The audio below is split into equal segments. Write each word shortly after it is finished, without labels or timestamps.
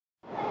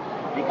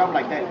come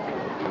like that.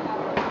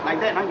 Like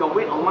that, and your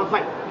weight on one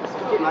side,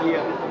 keep like here.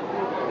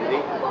 You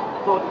see?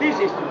 So this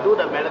is to do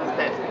the balance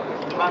test.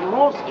 But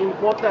most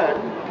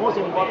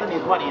important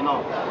is what you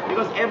know.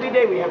 Because every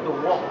day we have to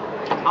walk.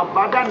 Our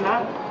badan,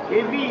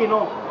 heavy, you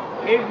know.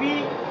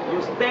 Heavy, you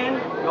stand,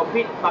 your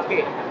feet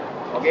sakit.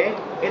 Okay?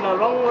 In the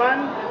long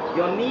run,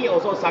 your knee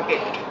also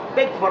sakit.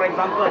 Take for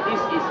example,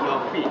 this is your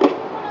feet.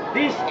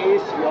 This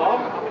is your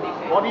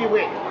body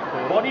weight.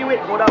 Body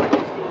weight go down like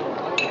this.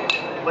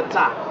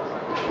 Pecah.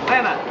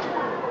 Right?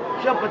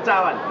 Sure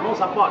pecah one. No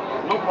support,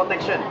 no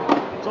protection.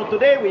 So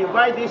today we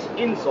buy this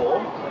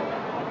insole.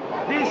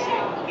 This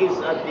is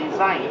a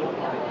design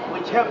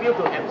which helps you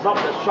to absorb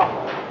the shock.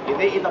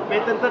 It's a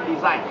patented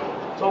design.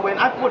 So when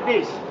I put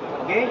this,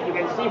 okay, you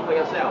can see for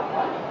yourself.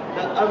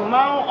 The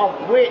amount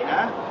of weight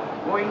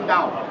going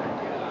down,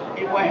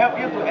 it will help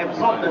you to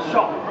absorb the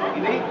shock.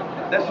 You see?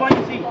 That's why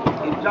you see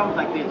it jumps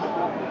like this.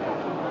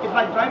 It's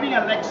like driving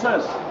a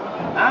Lexus,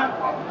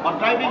 or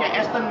driving an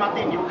Aston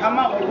Martin. You come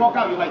out, you walk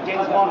out, you're like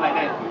James Bond like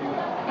that.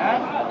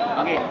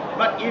 Okay,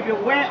 but if you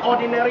wear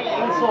ordinary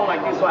insole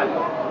like this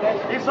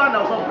one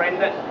also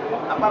branded.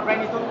 Apa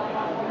brand itu?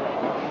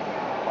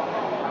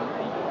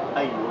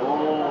 Ayo,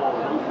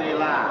 don't say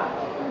lah.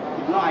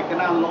 If not, I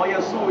kena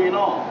lawyer sue, you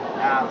know.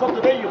 So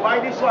today you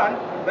buy this one,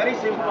 very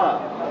simple.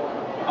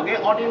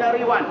 Okay,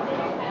 ordinary one.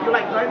 You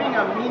like driving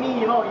a mini,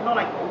 you know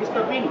like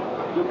Mr. Bean.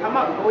 You come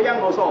out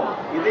goyang also,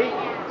 you see.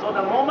 So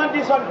the moment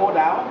this one go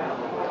down,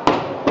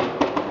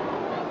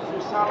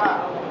 susah lah,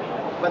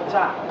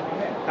 pecah.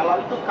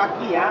 Kalau itu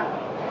kaki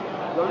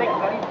your leg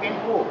very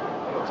painful.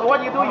 So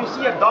what you do, you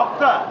see a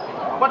doctor.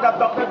 What does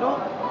doctor do?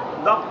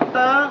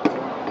 Doctor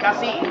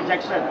kasih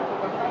injection.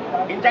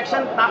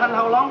 Injection tahan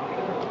how long?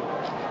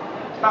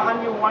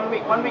 Tahan you 1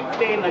 week. 1 week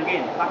pain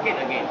again, sakit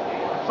again.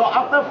 So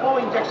after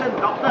 4 injection,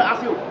 doctor ask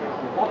you,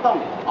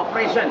 potong,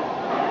 operation.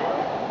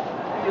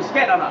 You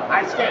scared or not?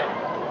 I scared.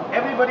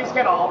 Everybody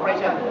scared of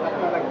operation.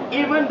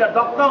 Even the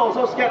doctor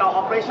also scared of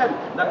operation.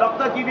 The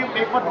doctor give you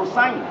paper to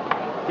sign.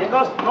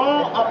 Because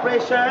no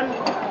operation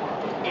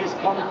is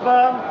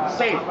confirmed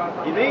safe.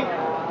 You see?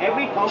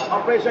 Every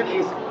operation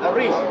is a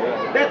risk.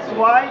 That's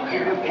why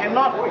if you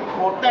cannot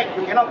protect,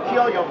 you cannot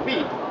cure your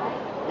feet,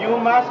 you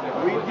must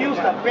reduce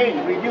the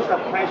pain, reduce the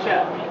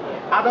pressure.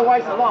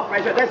 Otherwise, a lot of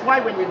pressure. That's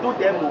why when we do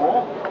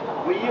demo,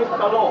 we use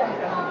telur.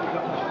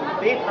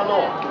 See,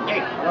 telur,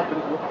 egg.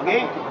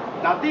 Okay?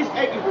 Now this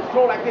egg, if you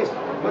throw like this,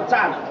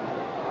 pecah.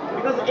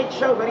 Because the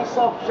eggshell very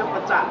soft, sure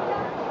pecah.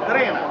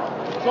 Correct?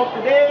 So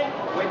today,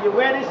 when you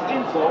wear this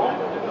insole,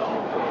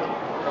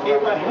 it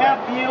will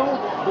help you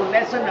to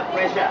lessen the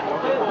pressure.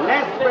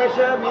 Less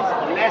pressure means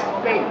less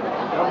pain.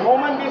 The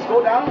moment this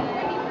go down,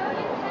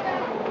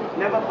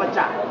 never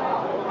pecah.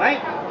 Right?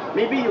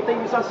 Maybe you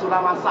think this one sudah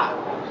masak.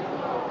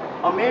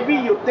 Or maybe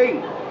you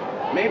think,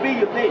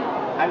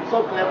 I'm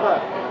so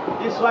clever.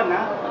 This one,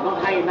 not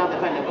high enough,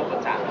 that's why never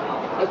pecah.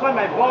 That's why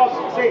my boss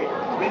say,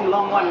 bring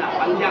long one,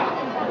 panjang.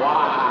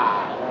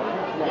 Wow.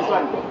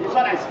 This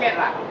one I scared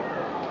lah.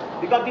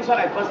 Because this one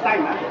I first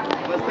time.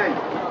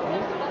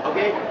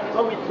 Okay,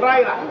 so we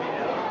try lah.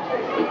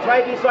 We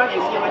try this one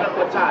and see whether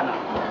pecah or not.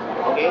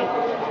 Okay,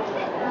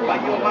 but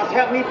you must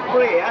help me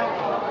pray.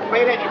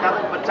 Pray that it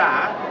doesn't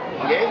pecah.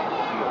 Okay,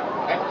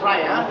 let's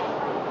try.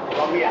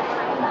 From here.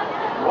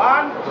 1,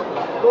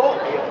 2,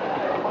 here.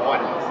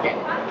 1, scared.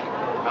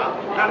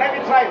 Now let me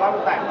try one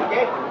more time.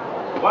 Okay,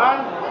 1,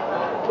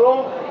 2.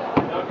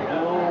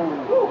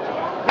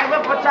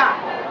 Never pecah.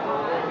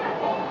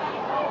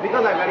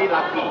 Because I'm very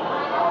lucky.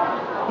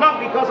 Not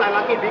because I'm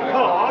lucky,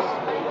 because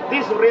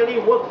this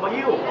really works for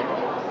you.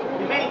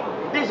 You see,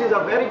 this is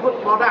a very good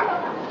product.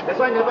 That's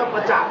why I never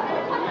pecah.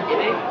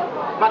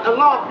 But a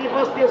lot of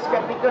people still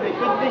skeptical. They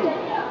think,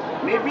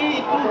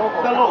 maybe itu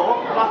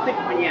telur plastic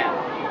punya.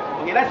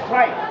 Okay, let's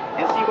try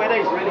and see whether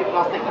it's really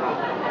plastic or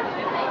not.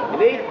 You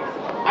see,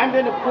 I'm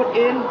going to put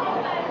in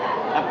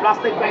a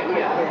plastic bag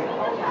here.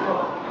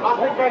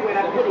 Plastic bag when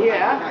I put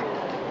here,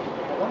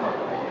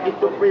 it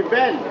to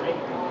prevent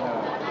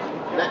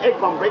the egg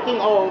from breaking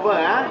all over,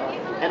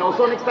 and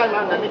also next time,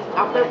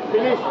 after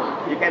finish,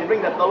 you can bring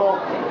the telur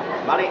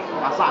balik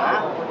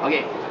masak.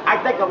 Okay, I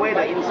take away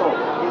the insole.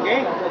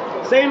 Okay,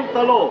 same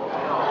telur,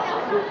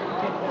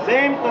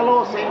 same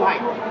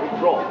height. We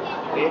throw.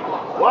 Okay,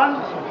 1,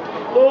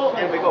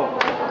 2, and we go.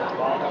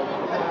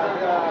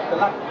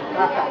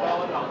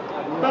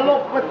 Telur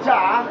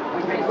pecah,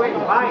 we can go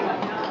and buy.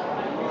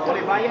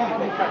 Boleh bayar.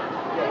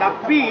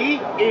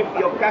 Tapi if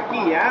your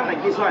kaki like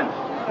this one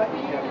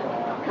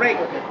break,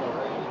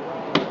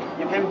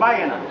 you can buy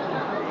it.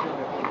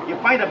 You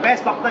find the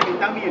best doctor, you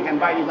tell me you can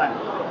buy this one.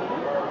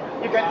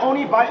 You can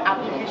only buy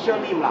artificial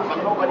limb lah,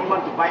 but nobody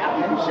want to buy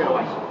artificial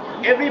one.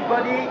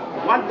 Everybody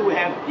want to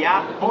have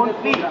their own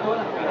feet,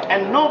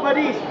 and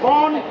nobody is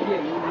born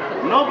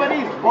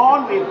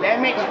with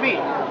damaged feet.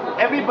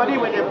 Everybody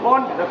when they're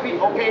born, the feet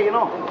okay, you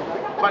know.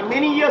 But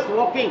many years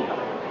walking,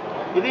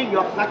 you think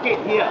you're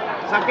sakit here,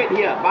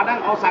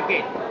 badan all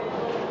sakit.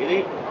 You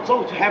see?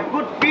 So to have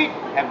good feet,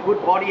 have good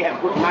body, have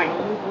good mind.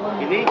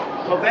 You see?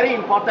 So very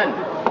important.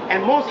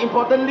 And most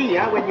importantly,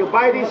 when you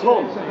buy this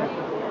home,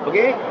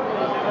 okay,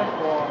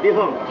 this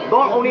home,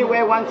 don't only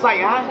wear one side,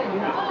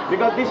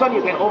 because this one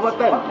you can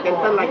overturn, you can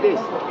turn like this.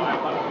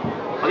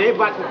 Okay,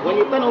 but when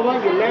you turn over,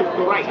 you left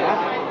to right,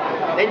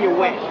 then you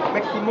wear.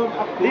 Maximum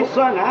up to This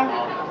one,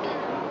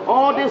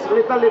 all this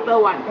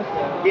little one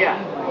here,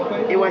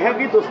 it will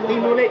help you to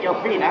stimulate your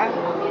feet.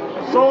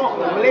 So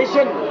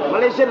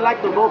Malaysian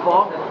like to go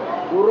for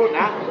urut,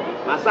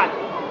 massage.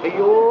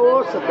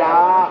 Ayo,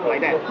 sedap, like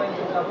that.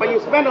 But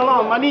you spend a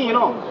lot of money, you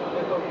know.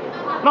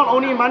 Not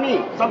only money,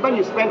 sometimes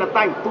you spend the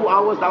time, 2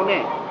 hours down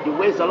there. You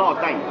waste a lot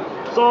of time.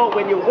 So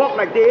when you walk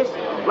like this,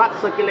 blood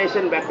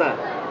circulation better.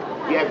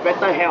 You have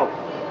better health,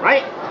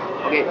 right?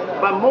 Okay,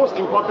 but most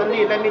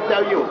importantly, let me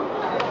tell you,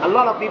 a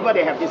lot of people,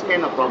 they have this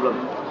kind of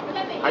problem.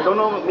 I don't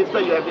know,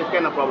 mister, you have this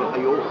kind of problem.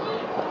 Ayo.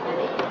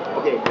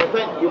 Okay,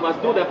 you must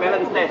do the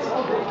balance test.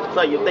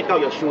 So you take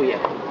out your shoe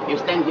here.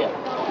 You stand here.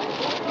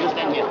 You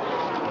stand here.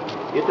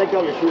 You take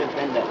out your shoe and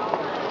stand there.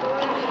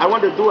 I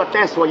want to do a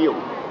test for you.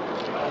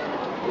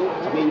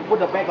 Okay, you put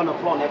the bag on the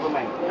floor, never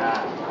mind.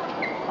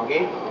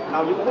 Okay,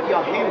 now you put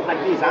your hands like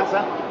this,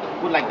 sir.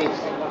 Put like this.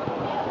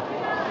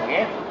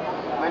 Okay,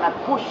 when I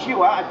push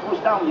you, I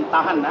push down, you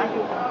tahan. 1,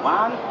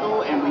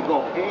 2, and we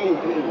go. Hey,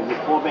 you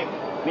fall back.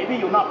 Maybe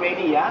you're not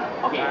ready,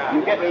 Okay,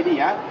 you get ready,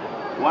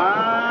 1,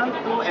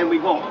 2, and we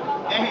go.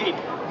 Hey,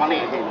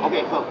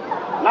 okay, so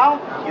now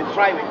you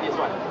try with this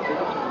one.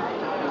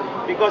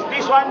 Because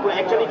this one will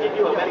actually give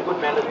you a very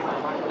good balance.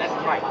 Let's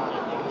try.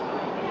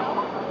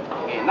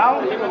 Okay,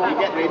 now you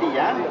get ready,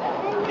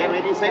 Get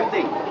ready, same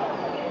thing.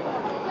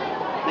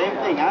 Same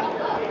thing, 1,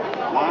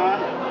 2.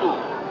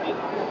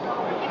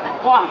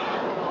 Wow,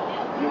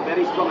 you're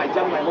very strong. I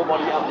jump my whole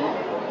body up.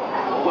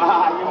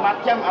 Wow, you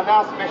macam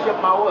ada special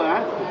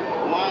power,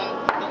 1,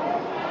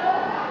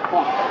 2.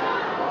 Wow,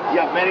 you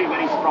are very,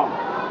 very strong.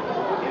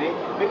 Okay?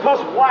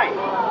 Because why?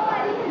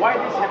 Why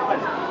this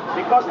happens?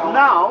 Because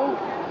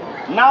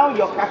now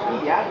your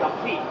kaki,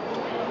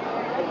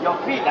 your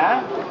feet,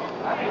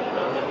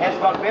 has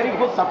got very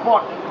good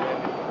support.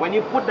 When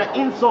you put the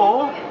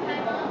insole,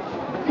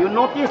 you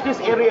notice this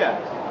area.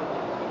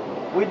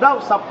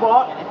 Without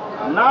support,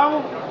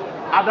 now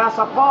ada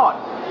support.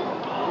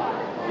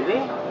 You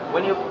see?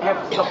 When you have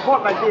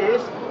support like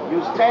this, you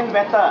stand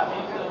better.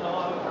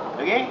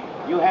 Okay?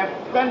 You have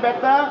stand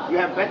better, you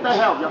have better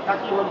health. Your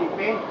kaki won't be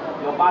pain,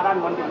 your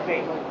badan won't be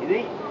pain. You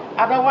see?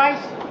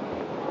 Otherwise,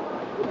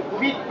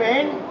 feet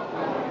pain,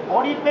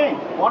 body pain,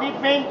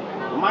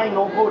 mind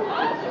no good.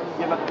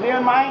 You have a clear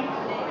mind,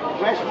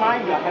 fresh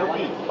mind, you are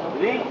healthy.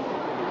 You see?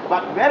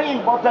 But very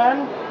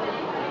important,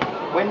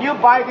 when you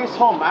buy this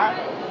home,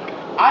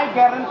 I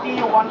guarantee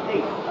you one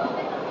thing.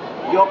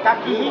 Your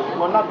kaki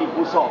will not be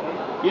busok.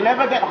 You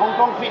never get Hong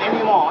Kong feet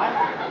anymore.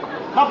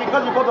 Not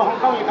because you go to Hong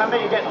Kong, you come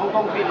back, you get Hong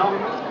Kong feet, no?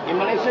 In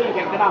Malaysia, you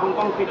can get Hong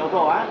Kong feet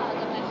also,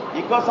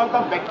 because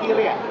sometimes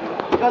bacteria.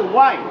 Because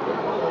why?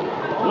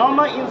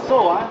 Normal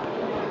insole,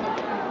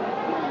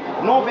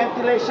 no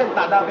ventilation,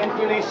 tak ada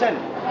ventilation.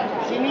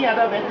 Sini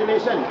ada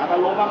ventilation, ada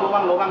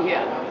lubang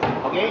here.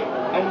 Okay?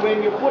 And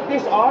when you put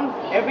this on,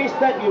 every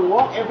step you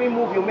walk, every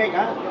move you make,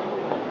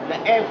 the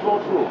air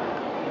flow through.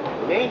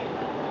 Okay?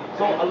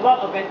 So a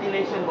lot of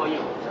ventilation for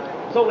you.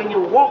 So when you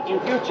walk in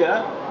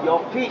future,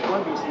 your feet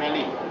won't be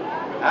smelly.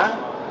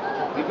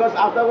 Because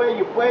afterward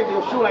you wear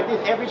your shoe like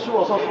this, every shoe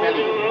also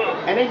smelly.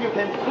 And then you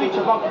can switch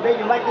about today,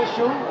 you like this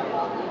shoe,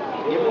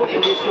 you put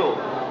in this shoe.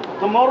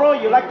 Tomorrow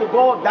you like to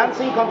go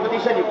dancing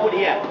competition, you put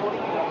here.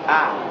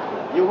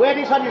 You wear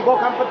this one, you go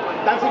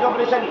dancing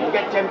competition, you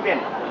get champion.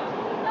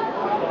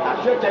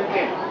 Sure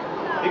champion.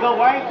 Because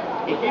why?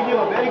 It gives you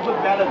a very good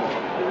balance.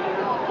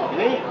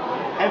 See?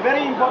 And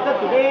very important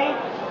today,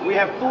 we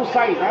have two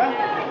sides.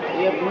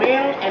 We have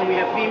male and we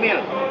have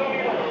female.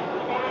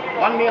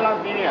 One male and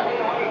female.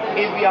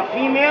 If you are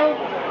female,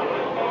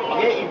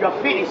 okay, if your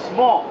feet is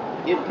small,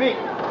 if big,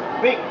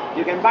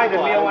 you can buy the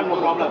male one, no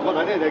problem.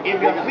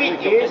 If your feet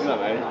is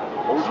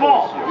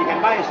small, you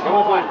can buy a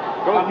small one.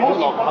 But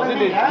most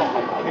importantly,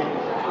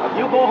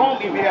 you go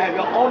home if you have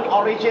your own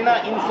original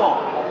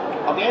insole.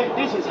 Okay,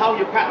 this is how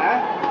you cut.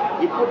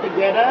 You put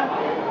together,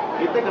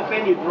 you take a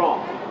pen, you draw,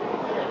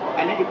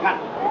 and then you cut.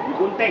 You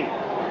gunting.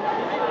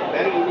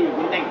 Very easy, you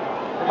gunting.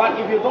 But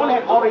if you don't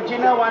have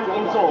original one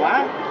insole,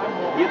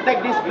 you take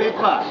this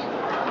paper.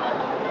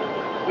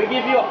 We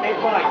give you a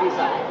paper like this.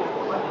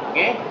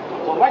 Okay?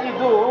 So what you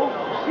do,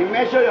 you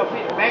measure your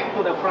feet back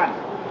to the front.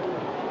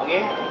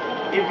 Okay?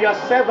 If you're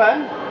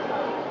 7,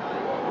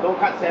 don't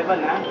cut 7,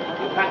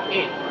 you cut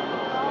 8.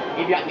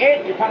 If you're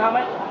 8, you cut how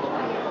much?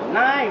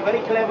 9.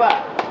 Very clever.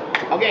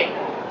 Okay?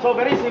 So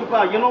very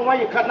simple. You know why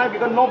you cut 9?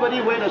 Because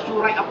nobody wear the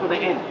shoe right up to the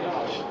end.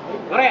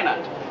 Correct or not?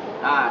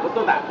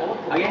 Betul tak?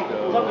 Okay?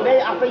 So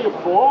today after you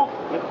fold,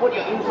 you put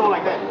your insole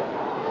like that.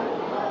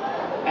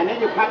 And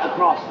then you cut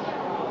across.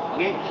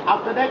 Okay?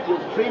 After that, you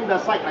trim the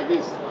side like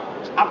this.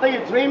 After you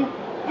trim,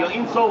 your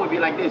insole will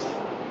be like this.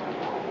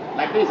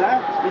 Like this,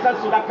 This one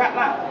sudah cut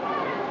lah.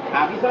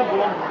 This one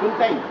belum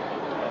gunting.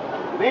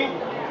 Okay?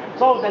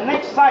 So the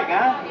next side,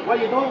 what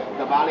you do?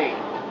 Terbalik.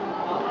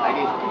 Like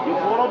this. You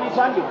follow this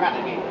one, you cut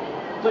again.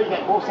 So you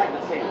get both sides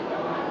the same.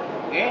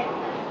 Okay?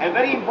 And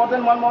very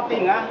important, one more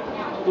thing.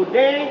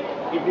 Today,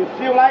 if you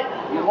feel like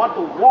you want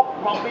to walk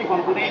properly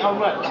from today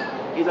onward,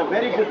 it's a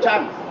very good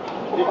chance.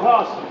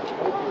 Because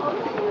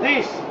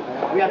this,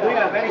 we are doing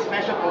a very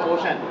special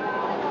promotion.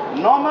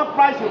 Normal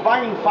price you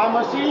buy in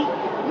pharmacy,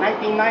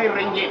 99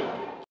 ringgit.